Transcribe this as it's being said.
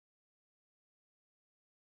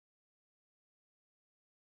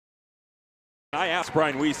I asked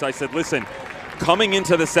Brian Weiss, I said, listen, coming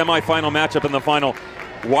into the semifinal matchup in the final,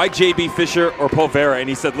 why J.B. Fischer or Polvera? And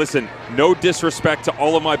he said, listen, no disrespect to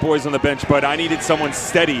all of my boys on the bench, but I needed someone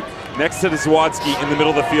steady next to the Zawadzki in the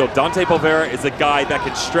middle of the field. Dante Polvera is a guy that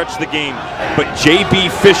can stretch the game, but J.B.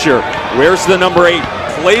 Fischer wears the number 8,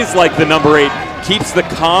 plays like the number 8, keeps the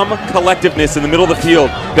calm collectiveness in the middle of the field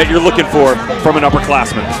that you're looking for from an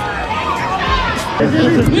upperclassman.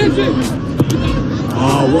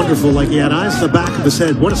 Oh, wonderful, like he had eyes in the back of his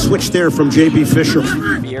head. What a switch there from J.B. Fischer.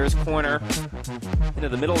 Pierre's corner, into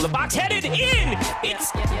the middle of the box, headed in!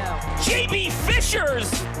 It's J.B. Fischer's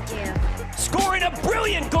scoring a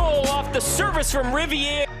brilliant goal off the service from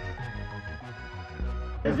Riviere.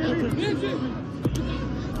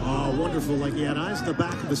 Oh, wonderful, like he had eyes in the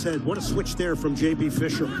back of his head. What a switch there from J.B.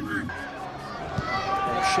 Fischer.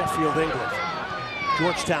 Sheffield, England.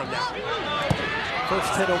 Georgetown now.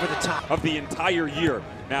 First hit over the top. Of the entire year.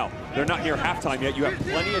 Now, they're not near halftime yet. You have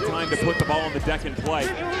plenty of time to put the ball on the deck and play,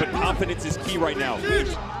 but confidence is key right now. The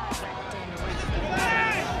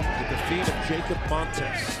defeat of Jacob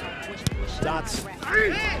Montes. Dotson.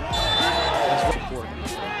 That's important.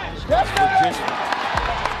 Virginia.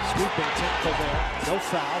 Sweeping tackle there. No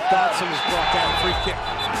foul. Dotson is brought down. Free kick.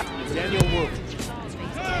 Daniel Wu.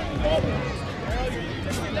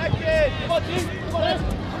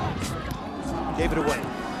 Gave it away.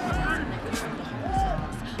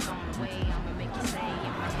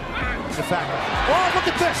 The fact. Oh, look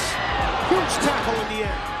at this! Huge tackle in the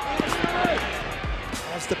end.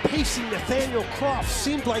 As the pacing Nathaniel Croft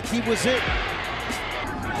seemed like he was in.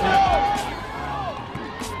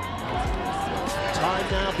 Time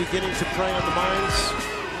now beginning to prey on the minds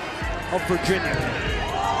of Virginia.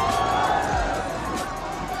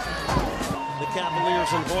 The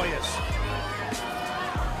Cavaliers and Hoyas.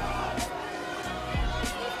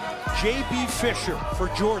 J.B. Fischer for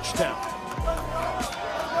Georgetown.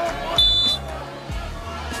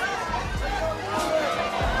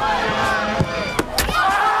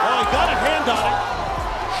 Oh, he got a hand on it.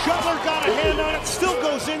 Shuttler got a hand on it, still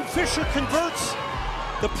goes in. Fischer converts.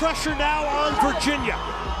 The pressure now on Virginia.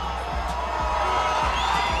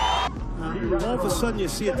 All of a sudden you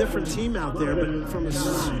see a different team out there, but from the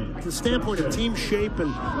standpoint of team shape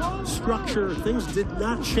and structure, things did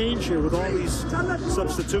not change here with all these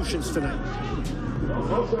substitutions tonight.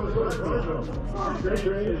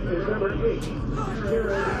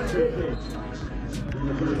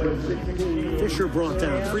 Fischer brought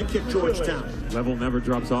down, free kick Georgetown. Level never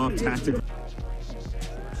drops off, tactical.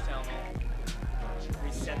 Georgetown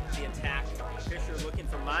reset the attack. Fischer looking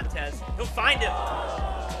for Montes. He'll find him.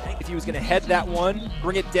 If he was going to head that one,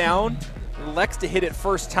 bring it down, elects to hit it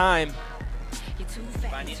first time.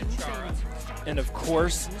 And of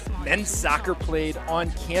course, men's soccer played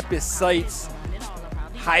on campus sites.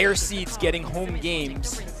 Higher seeds getting home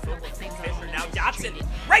games. Now Dotson,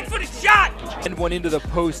 right-footed shot! And one into the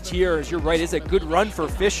post here, as you're right, is a good run for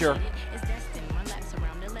Fischer.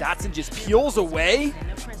 Dotson just peels away.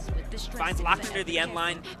 Finds Lockton near the end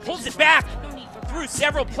line, pulls it back through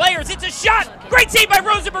several players. It's a shot! Great save by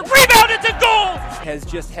Rosenberg, rebound, it's a goal! Has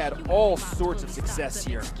just had all sorts of success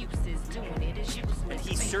here. And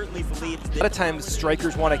he certainly believes that. A lot of times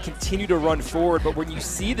strikers want to continue to run forward, but when you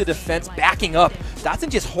see the defense backing up, Dotson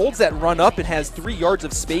just holds that run up and has 3 yards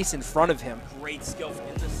of space in front of him. Great skill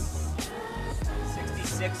in the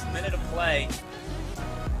 66th minute of play.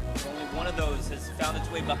 Only one of those has found its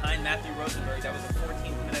way behind Matthew Rosenberg. That was a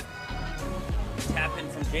 14th minute tap in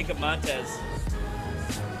from Jacob Montes.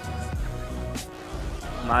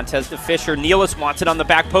 Montes to Fischer. Nealis wants it on the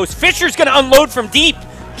back post. Fischer's going to unload from deep,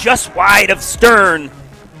 just wide of Stern.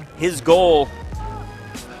 His goal.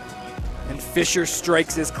 And Fischer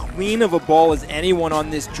strikes as clean of a ball as anyone on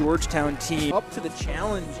this Georgetown team. Up to the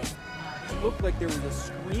challenge. It looked like there was a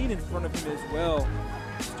screen in front of him as well.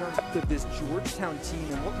 Stern up to this Georgetown team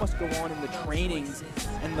and what must go on in the trainings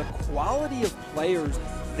and the quality of players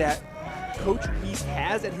that Coach Weiss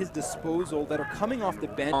has at his disposal that are coming off the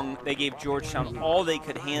bench. They gave Georgetown all they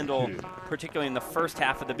could handle, particularly in the first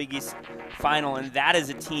half of the Big East final, and that is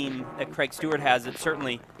a team that Craig Stewart has. It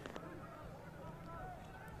certainly.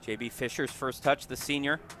 J.B. Fischer's first touch, the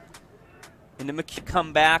senior. Into McKee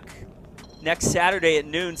come back next Saturday at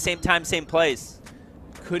noon, same time, same place.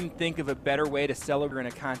 Couldn't think of a better way to celebrate in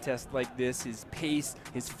a contest like this. His pace,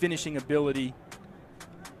 his finishing ability.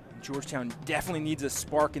 Georgetown definitely needs a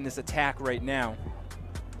spark in this attack right now.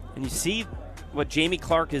 And you see what Jamie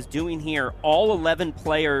Clark is doing here. All 11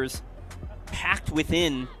 players packed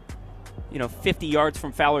within, 50 yards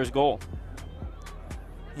from Fowler's goal.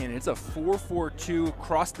 And it's a 4-4-2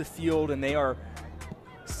 across the field, and they are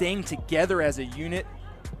staying together as a unit.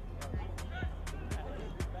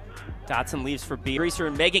 Dotson leaves for B. Reeser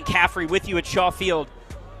and Megan Caffrey with you at Shaw Field.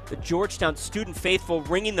 The Georgetown student faithful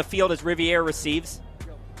ringing the field as Riviere receives.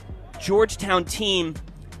 Georgetown team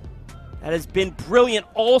that has been brilliant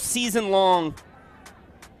all season long,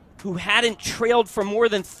 who hadn't trailed for more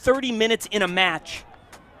than 30 minutes in a match.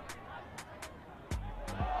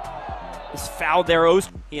 This foul there,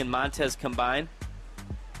 he and Montez combine.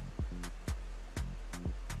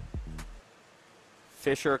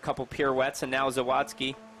 Fisher, a couple pirouettes, and now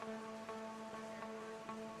Zawadzki.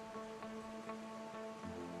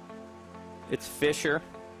 It's Fisher.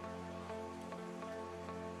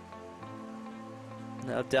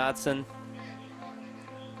 Now Dotson.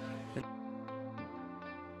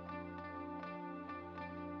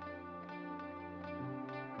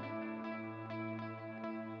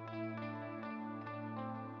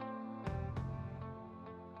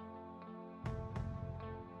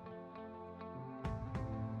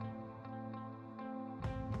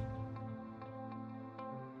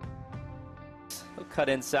 He'll cut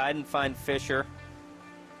inside and find Fisher.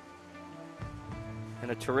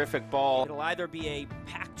 And a terrific ball. It'll either be a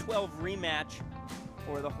Pac-12 rematch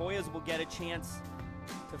or the Hoyas will get a chance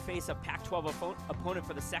to face a Pac-12 opponent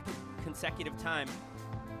for the second consecutive time.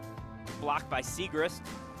 Blocked by Segrist.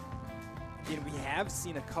 And we have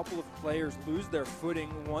seen a couple of players lose their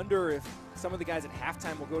footing. Wonder if some of the guys at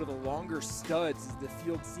halftime will go to the longer studs, as the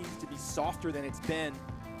field seems to be softer than it's been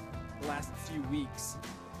the last few weeks.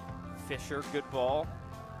 Fisher, good ball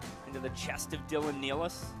into the chest of Dylan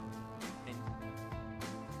Nealis.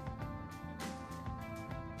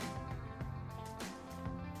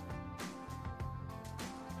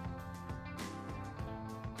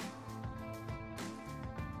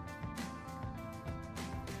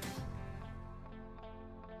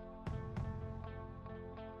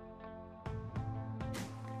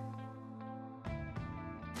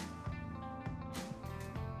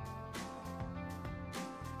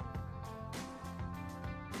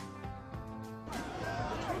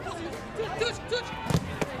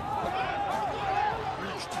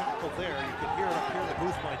 Huge tackle there. You can hear it up here in the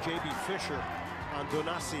booth by J.B. Fisher on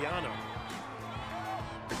Donaciano.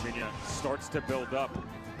 Virginia starts to build up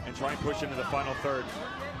and try and push into the final third.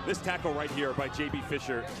 This tackle right here by J.B.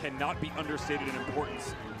 Fisher cannot be understated in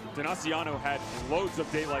importance. Donaciano had loads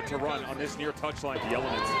of daylight to run on this near touchline. The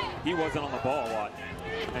elements, he wasn't on the ball a lot.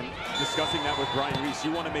 And discussing that with Brian Reese,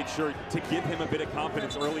 you want to make sure to give him a bit of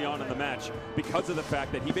confidence early on in the match because of the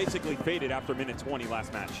fact that he basically faded after minute 20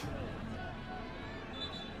 last match.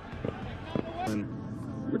 And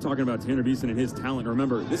we're talking about Tanner Beeson and his talent.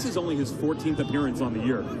 Remember, this is only his 14th appearance on the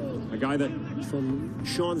year. A guy that... From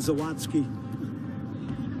Sean Zawadzki.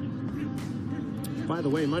 By the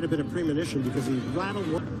way, it might have been a premonition because he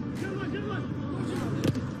rattled one.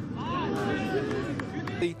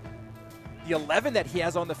 The 11 that he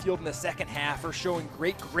has on the field in the second half are showing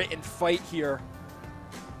great grit and fight here.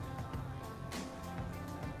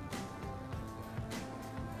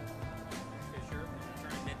 Fisher,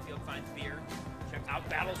 turning midfield, finds Beer. Checks out,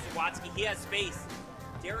 battles Zawadzki. He has space.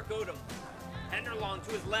 Derek Odom. Henderlong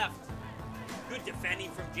to his left. Good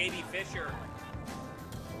defending from J.B. Fisher.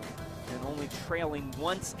 And only trailing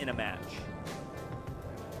once in a match.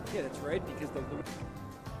 Yeah, that's right, because the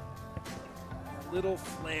little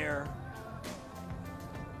flare.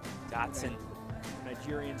 Dotson,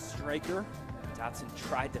 Nigerian striker. Dotson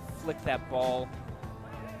tried to flick that ball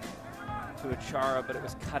to Achara, but it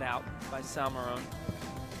was cut out by Salmarone.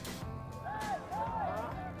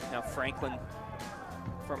 Now Franklin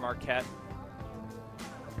for Marquette.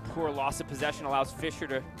 Poor loss of possession allows Fisher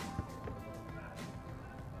to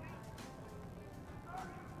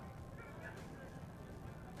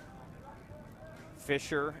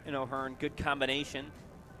Fisher and O'Hearn, good combination.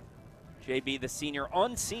 JB, the senior,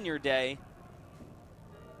 on senior day.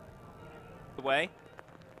 Away.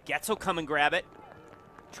 Getz will come and grab it.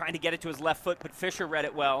 Trying to get it to his left foot, but Fisher read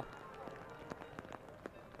it well.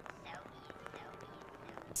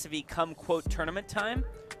 To become, quote, tournament time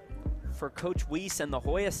for Coach Weiss and the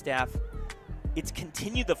Hoya staff. It's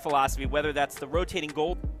continued the philosophy, whether that's the rotating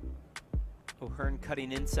goal. O'Hearn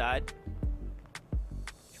cutting inside.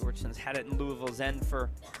 Georgetown's had it in Louisville's end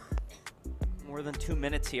for more than 2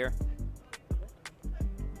 minutes here.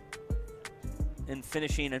 And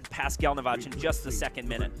finishing in Pascal Navac in just the second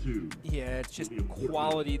minute. Yeah, it's just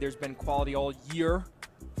quality. There's been quality all year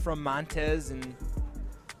from Montez, and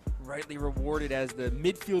rightly rewarded as the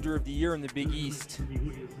midfielder of the year in the Big East.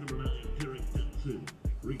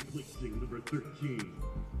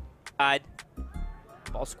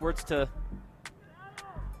 Ball squirts to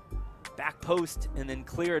back post and then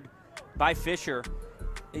cleared by Fisher.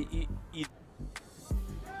 The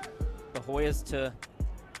Hoyas to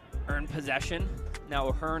earn possession. Now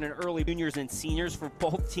Ahern and early juniors and seniors for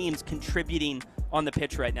both teams contributing on the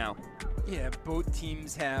pitch right now. Yeah, both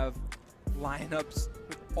teams have lineups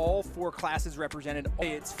with all 4 classes represented.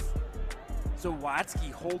 It's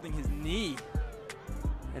Zawatsky holding his knee.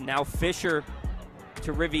 And now Fischer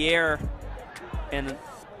to Riviere, and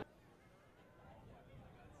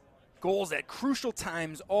goals at crucial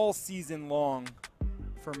times all season long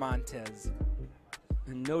for Montez.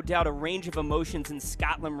 And no doubt a range of emotions in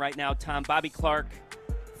Scotland right now, Tom. Bobby Clark,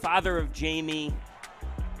 father of Jamie,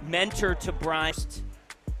 mentor to Brian.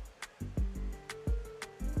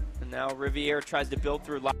 And now Riviere tries to build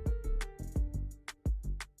through.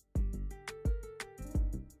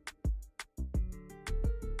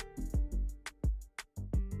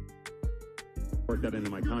 Work that into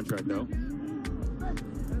my contract, though.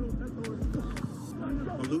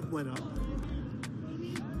 Luke went up.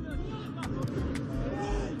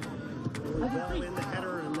 Well in the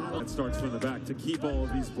header, and That starts from the back to keep all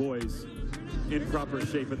of these boys in proper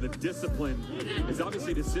shape, and the discipline is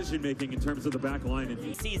obviously decision-making in terms of the back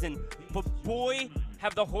line. Season, but boy,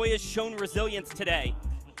 have the Hoyas shown resilience today.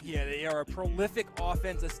 Yeah, they are a prolific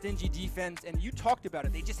offense, a stingy defense, and you talked about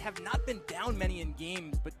it. They just have not been down many in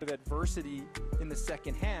games, but the adversity in the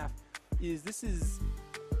second half this is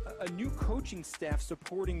a new coaching staff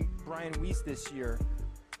supporting Brian Weiss this year.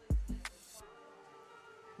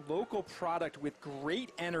 Local product with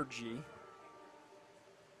great energy.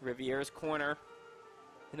 Riviere's corner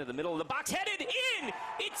into the middle of the box, headed in.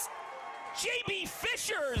 It's J.B.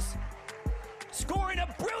 Fischer's scoring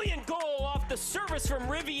a brilliant goal off the service from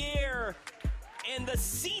Riviere, and the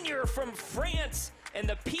senior from France and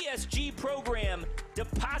the PSG program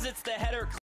deposits the header.